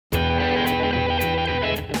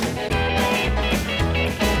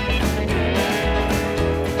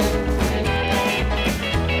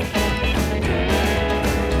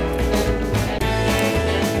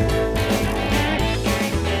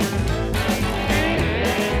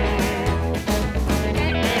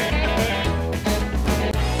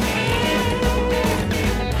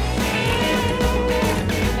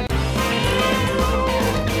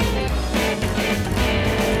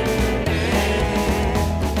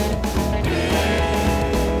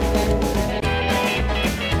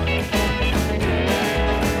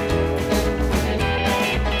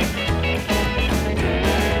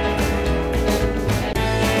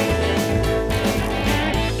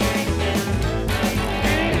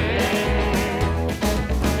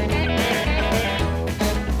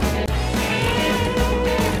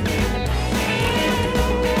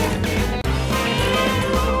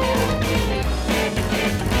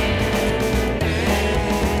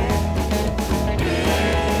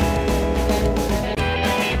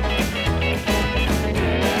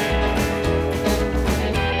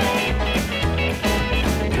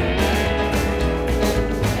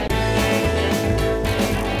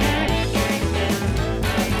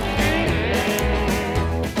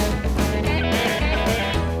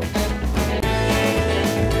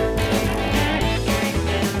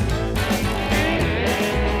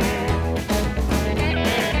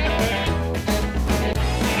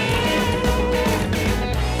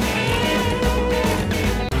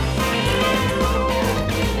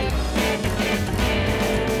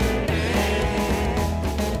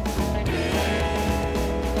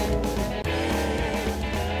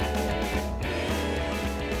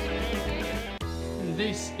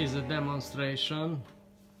this is a demonstration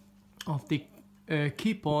of the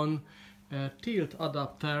Kipon tilt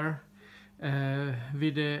adapter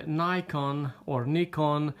with a NIKON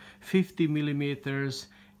 50mm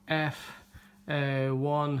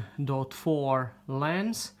f1.4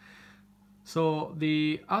 lens. So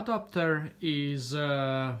the adapter is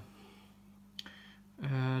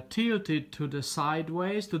tilted to the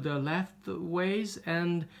sideways, to the left ways,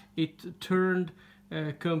 and it turned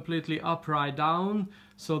completely upside down.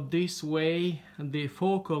 So this way the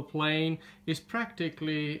focal plane is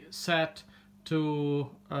practically set to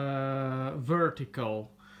vertical.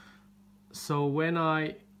 So when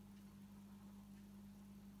I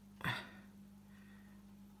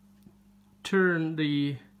turn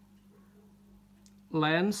the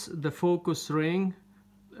lens, the focus ring,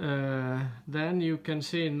 then you can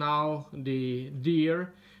see now the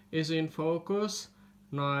deer is in focus.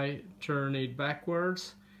 Now I turn it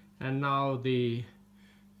backwards and now the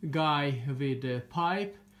guy with the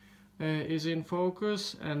pipe is in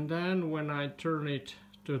focus, and then when I turn it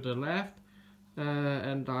to the left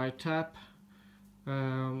and I tap,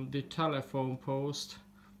 the telephone post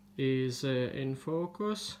is in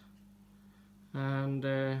focus and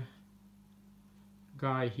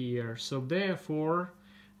guy here. So therefore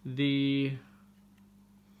the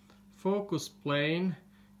focus plane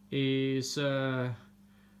is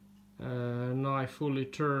now I fully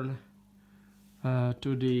turn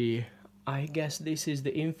to the, I guess this is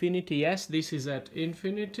the infinity. Yes, this is at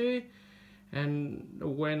infinity. And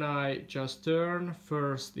when I just turn,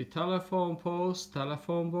 first the telephone post,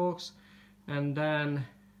 telephone box, and then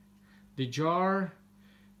the jar,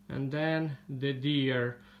 and then the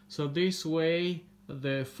deer. So this way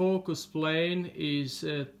the focus plane is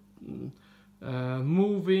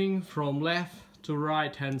moving from left to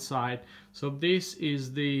right hand side. So this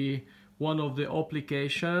is the one of the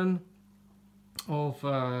application of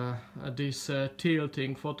this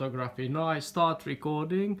tilting photography. Now I start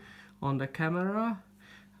recording on the camera.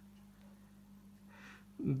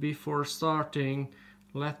 Before starting,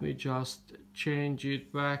 let me just change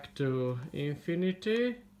it back to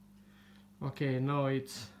infinity. Okay, now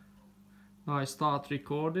I start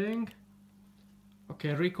recording.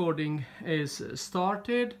 Okay, recording is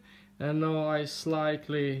started, and now I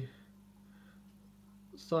slightly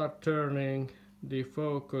start turning the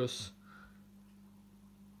focus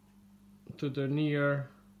to the near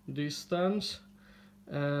distance,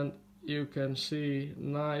 and you can see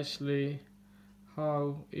nicely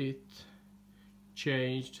how it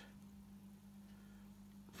changed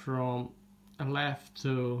from left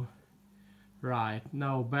to right.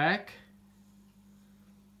 Now back.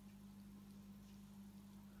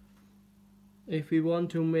 If we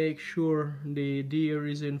want to make sure the deer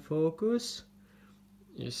is in focus,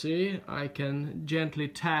 you see I can gently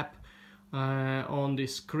tap on the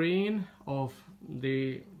screen of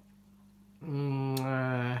the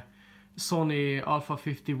Sony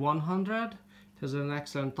A5100. It has an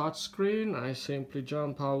excellent touch screen. I simply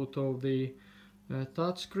jump out of the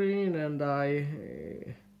touch screen and I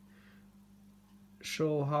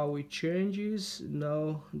show how it changes.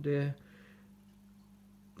 Now the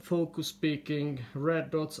focus peaking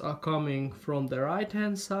red dots are coming from the right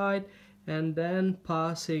hand side and then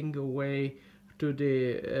passing away to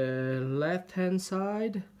the left hand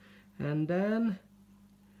side, and then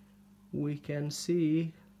we can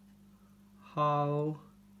see how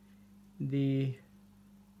the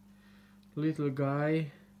little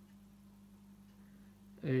guy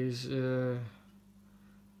is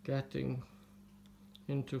getting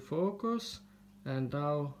into focus, and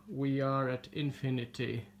now we are at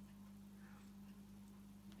infinity.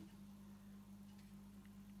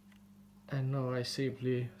 And now I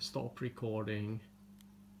simply stop recording.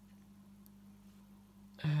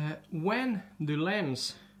 When the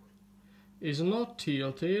lens is not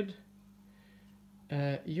tilted,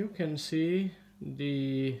 you can see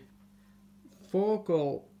the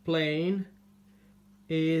focal plane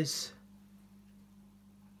is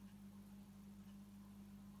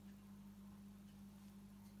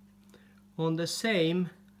on the same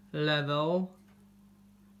level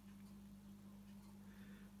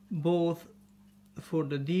both for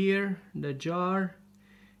the deer, the jar,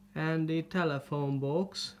 and the telephone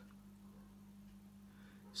box,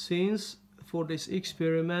 since for this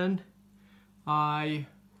experiment I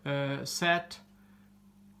set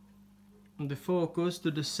the focus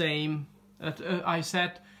to the same, I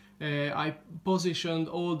positioned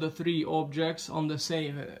all the three objects on the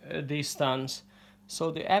same distance.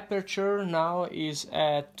 So the aperture now is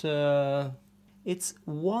at it's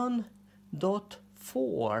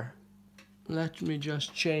 1.4. Let me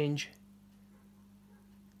just change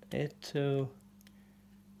it to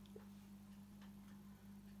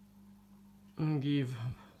give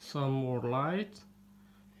some more light.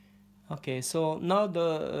 Okay, so now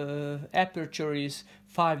the aperture is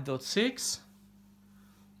 5.6.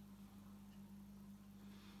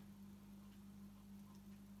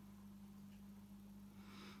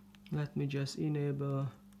 Let me just enable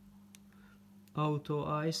auto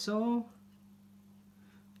ISO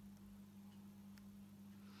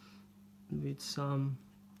with some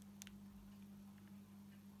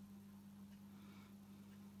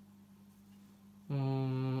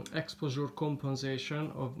exposure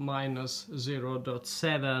compensation of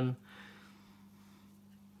 -0.7.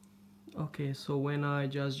 Okay, so when I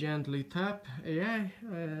just gently tap, yeah,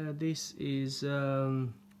 this is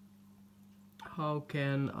how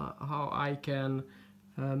I can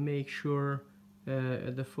make sure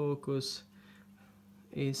the focus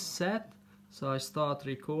is set. So I start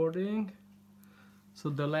recording. So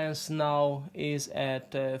the lens now is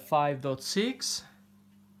at 5.6,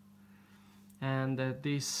 and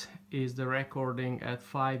this is the recording at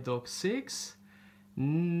 5.6.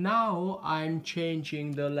 Now I'm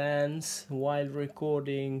changing the lens while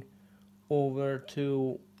recording over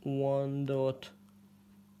to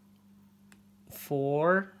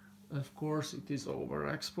 1.4. Of course it is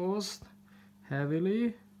overexposed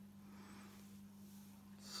heavily.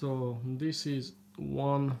 So this is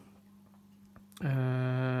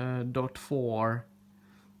 1.4.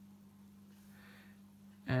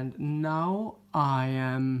 And now I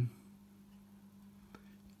am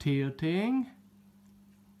tilting.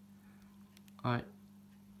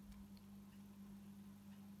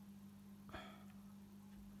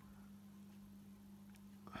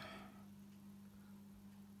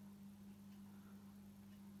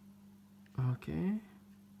 Okay,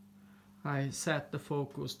 I set the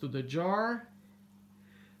focus to the jar,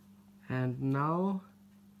 and now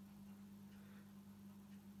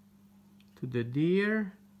to the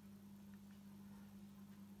deer,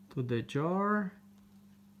 to the jar,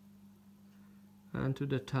 and to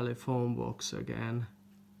the telephone box again.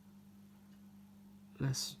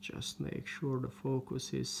 Let's just make sure the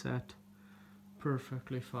focus is set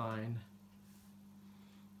perfectly fine.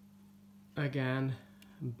 Again,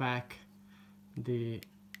 back the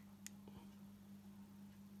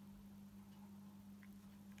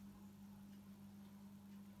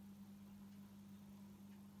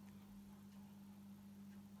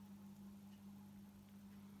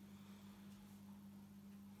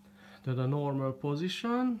to the normal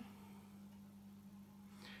position,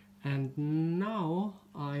 and now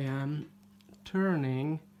I am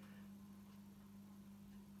turning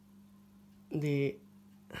the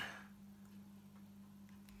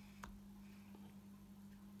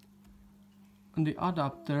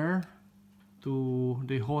adapter to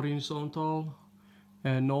the horizontal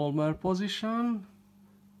normal position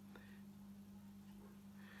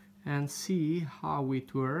and see how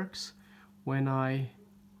it works when I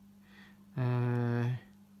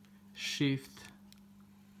shift.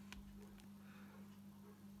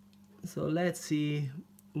 So let's see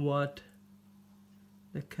what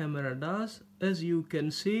the camera does. As you can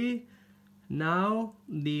see, now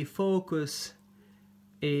the focus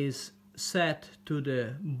is set to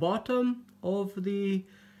the bottom of the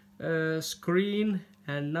screen,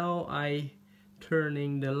 and now I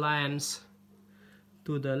turning the lens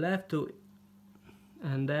to the left,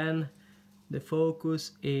 and then the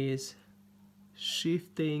focus is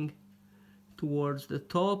shifting towards the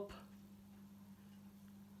top,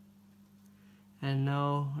 and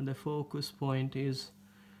now the focus point is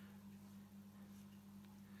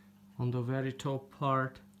on the very top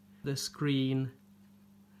part of the screen.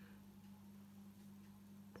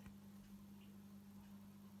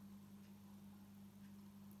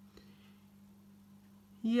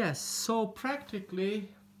 Yes, so practically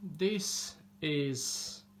this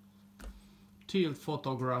is tilt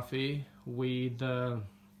photography with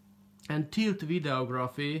and tilt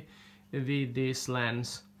videography with this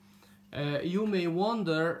lens. You may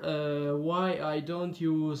wonder why I don't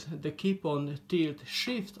use the Kipon tilt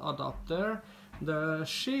shift adapter. The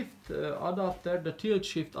shift adapter, the tilt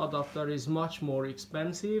shift adapter, is much more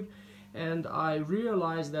expensive, and I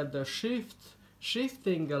realized that the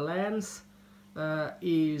shifting a lens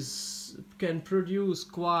can produce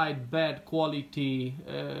quite bad quality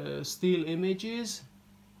still images,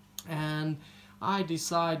 and I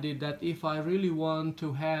decided that if I really want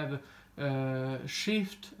to have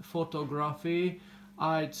shift photography,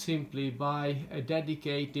 I'd simply buy a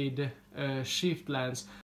dedicated shift lens.